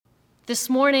This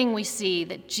morning we see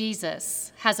that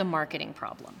Jesus has a marketing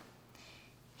problem.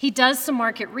 He does some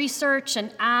market research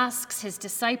and asks his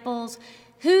disciples,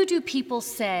 "Who do people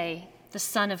say the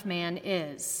Son of Man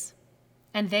is?"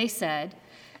 And they said,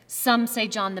 "Some say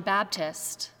John the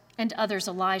Baptist, and others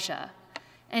Elijah,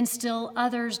 and still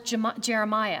others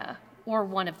Jeremiah or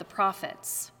one of the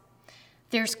prophets."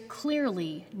 There's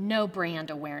clearly no brand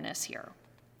awareness here.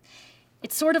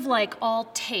 It's sort of like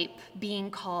all tape being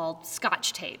called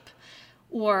Scotch tape,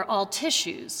 or all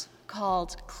tissues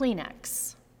called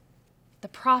Kleenex. The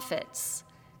prophets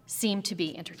seem to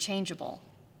be interchangeable.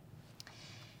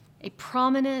 A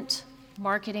prominent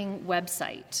marketing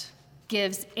website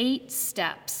gives 8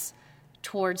 steps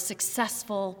towards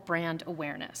successful brand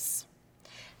awareness.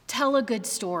 Tell a good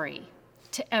story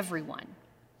to everyone.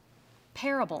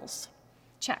 Parables,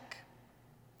 check.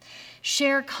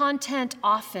 Share content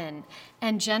often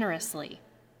and generously.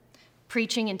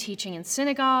 Preaching and teaching in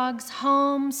synagogues,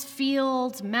 homes,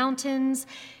 fields, mountains,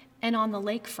 and on the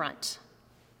lakefront,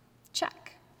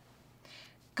 check.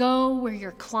 Go where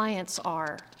your clients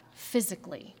are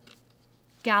physically.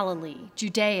 Galilee,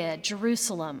 Judea,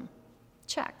 Jerusalem,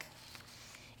 check.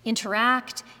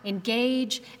 Interact,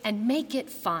 engage, and make it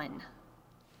fun.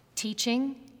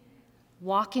 Teaching,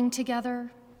 walking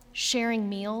together, sharing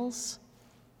meals,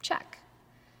 check.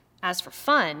 As for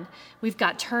fun, we've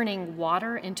got turning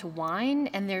water into wine,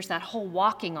 and there's that whole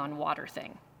walking on water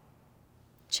thing.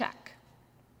 Check.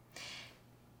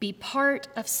 Be part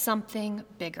of something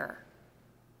bigger.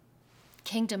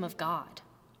 Kingdom of God.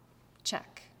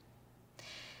 Check.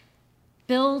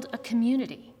 Build a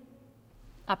community.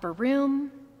 Upper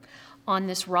room. On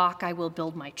this rock I will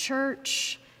build my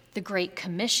church. The Great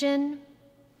Commission.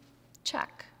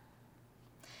 Check.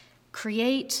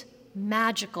 Create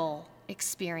magical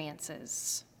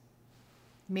experiences.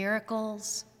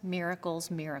 Miracles, miracles,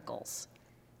 miracles.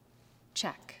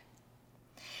 Check.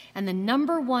 And the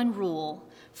number one rule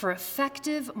for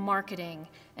effective marketing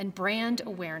and brand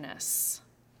awareness: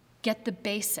 get the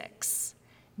basics,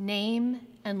 name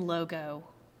and logo,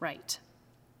 right.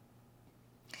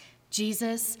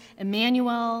 Jesus,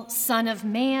 Emmanuel, Son of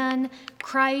Man,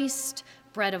 Christ,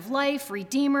 Bread of Life,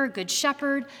 Redeemer, Good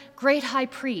Shepherd, Great High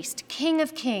Priest, King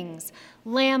of Kings,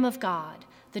 Lamb of God,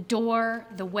 the door,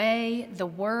 the way, the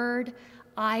word,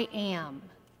 I am,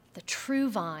 the true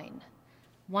vine,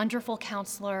 wonderful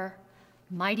counselor,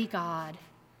 mighty God,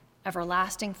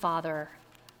 everlasting Father,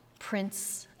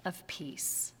 Prince of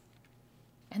Peace.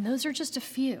 And those are just a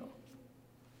few.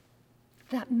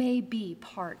 That may be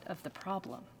part of the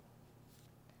problem.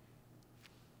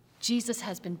 Jesus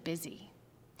has been busy.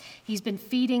 He's been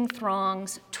feeding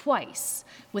throngs twice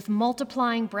with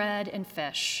multiplying bread and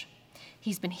fish.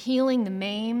 He's been healing the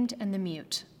maimed and the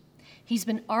mute. He's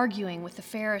been arguing with the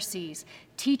Pharisees,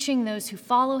 teaching those who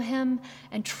follow him,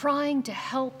 and trying to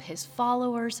help his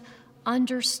followers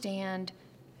understand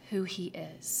who he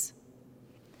is.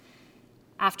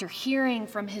 After hearing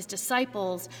from his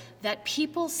disciples that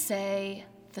people say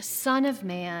the Son of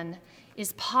Man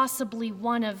is possibly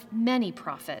one of many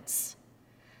prophets,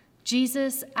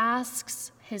 Jesus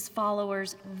asks his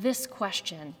followers this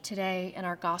question today in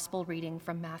our gospel reading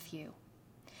from Matthew.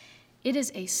 It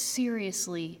is a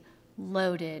seriously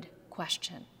loaded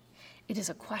question. It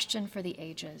is a question for the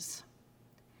ages.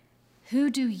 Who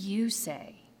do you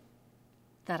say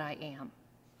that I am?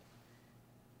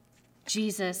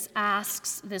 Jesus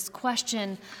asks this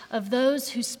question of those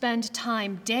who spend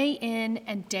time day in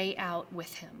and day out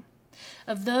with him,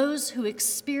 of those who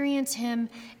experience him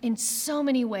in so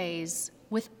many ways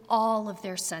with all of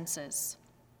their senses.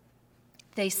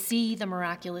 They see the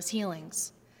miraculous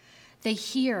healings. They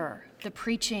hear the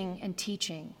preaching and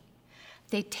teaching.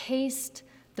 They taste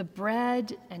the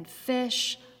bread and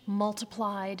fish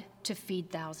multiplied to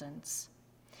feed thousands.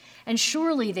 And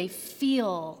surely they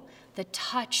feel the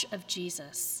touch of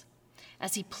Jesus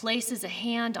as he places a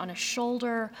hand on a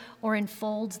shoulder or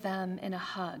enfolds them in a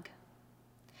hug.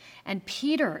 And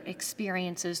Peter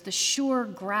experiences the sure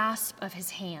grasp of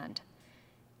his hand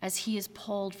as he is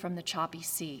pulled from the choppy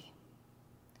sea.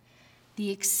 The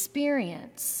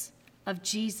experience of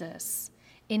Jesus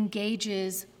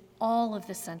engages all of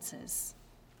the senses,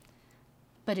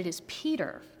 but it is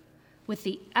Peter with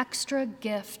the extra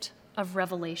gift of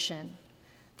revelation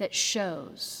that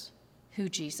shows who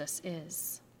Jesus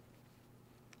is.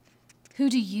 Who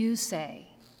do you say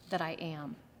that I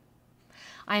am?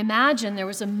 I imagine there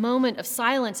was a moment of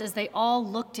silence as they all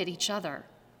looked at each other.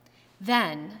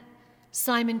 Then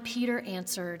Simon Peter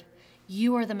answered,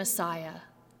 "You are the Messiah,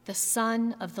 the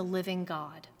Son of the living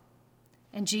God."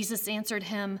 And Jesus answered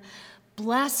him,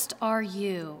 "Blessed are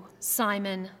you,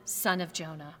 Simon, son of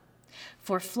Jonah,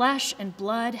 For flesh and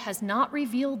blood has not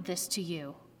revealed this to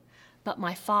you, but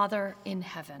my Father in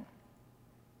heaven.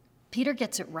 Peter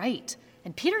gets it right,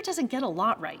 and Peter doesn't get a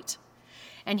lot right.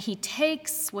 And he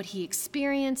takes what he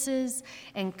experiences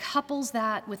and couples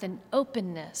that with an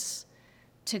openness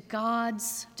to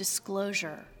God's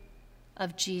disclosure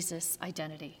of Jesus'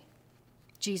 identity,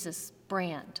 Jesus'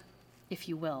 brand, if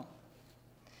you will.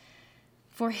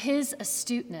 For his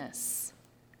astuteness,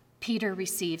 Peter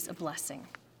receives a blessing.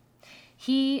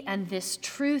 He and this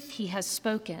truth he has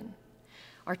spoken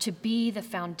are to be the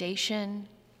foundation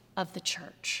of the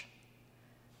church.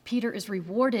 Peter is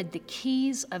rewarded the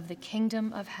keys of the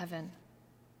kingdom of heaven.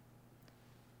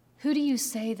 Who do you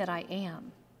say that I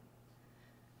am?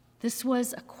 This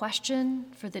was a question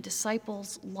for the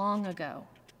disciples long ago,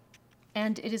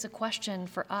 and it is a question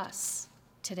for us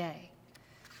today.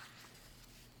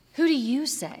 Who do you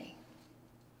say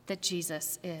that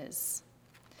Jesus is?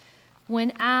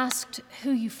 When asked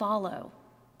who you follow,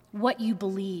 what you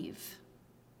believe,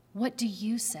 what do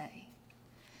you say?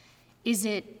 Is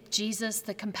it Jesus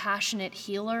the compassionate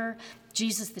healer,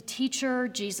 Jesus the teacher,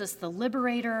 Jesus the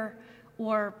liberator,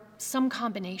 or some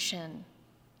combination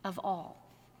of all?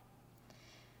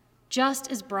 Just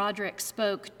as Broderick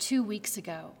spoke 2 weeks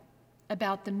ago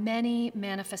about the many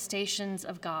manifestations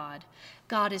of God,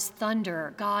 God is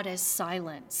thunder, God is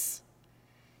silence,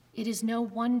 it is no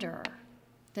wonder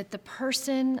that the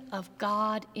person of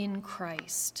God in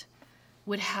Christ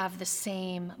would have the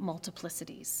same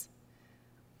multiplicities.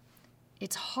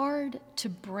 It's hard to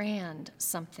brand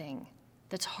something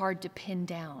that's hard to pin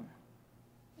down,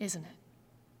 isn't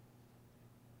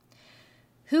it?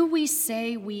 Who we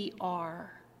say we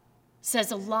are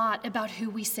says a lot about who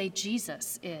we say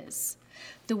Jesus is,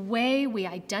 the way we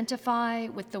identify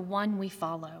with the one we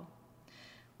follow.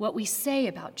 What we say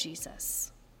about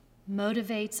Jesus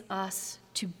motivates us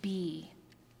to be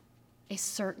a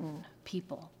certain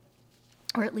people,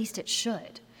 or at least it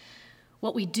should.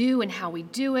 What we do and how we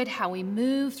do it, how we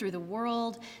move through the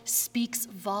world, speaks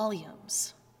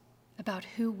volumes about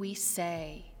who we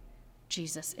say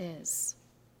Jesus is.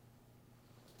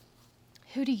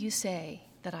 Who do you say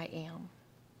that I am?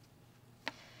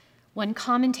 One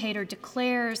commentator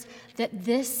declares that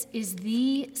this is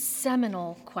the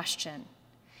seminal question.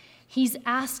 He's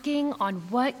asking on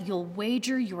what you'll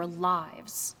wager your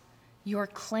lives, your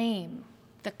claim,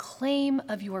 the claim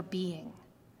of your being.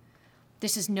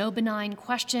 This is no benign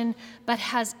question, but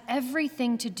has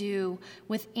everything to do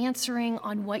with answering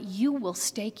on what you will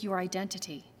stake your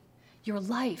identity, your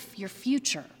life, your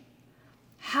future.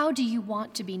 How do you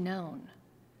want to be known?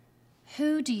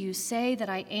 Who do you say that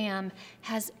I am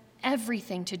has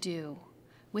everything to do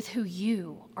with who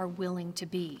you are willing to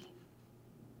be.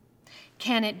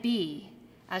 Can it be,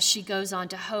 as she goes on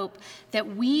to hope,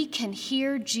 that we can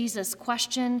hear Jesus'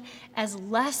 question as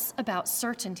less about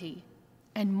certainty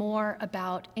and more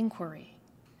about inquiry,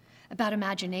 about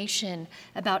imagination,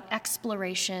 about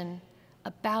exploration,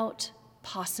 about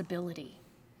possibility?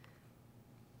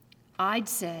 I'd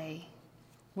say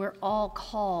we're all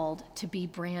called to be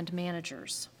brand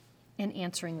managers in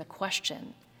answering the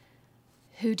question,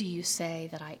 who do you say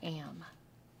that I am?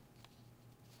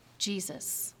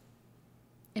 Jesus,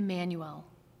 Emmanuel,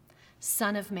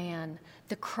 Son of Man,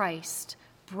 the Christ,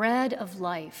 bread of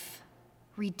life,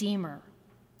 Redeemer,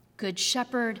 Good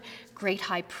Shepherd, Great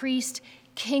High Priest,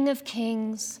 King of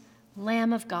Kings,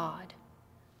 Lamb of God,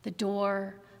 the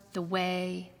door, the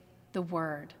way, the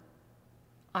word.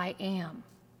 I am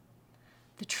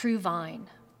the true vine,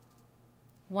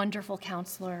 wonderful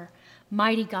counselor,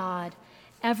 mighty God,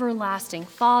 everlasting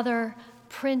Father,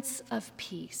 Prince of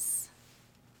Peace.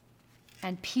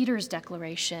 And Peter's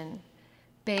declaration,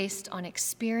 based on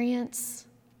experience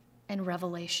and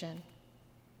revelation,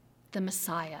 the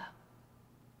Messiah,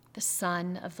 the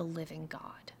Son of the living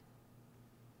God.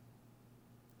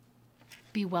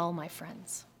 Be well, my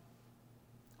friends.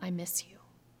 I miss you.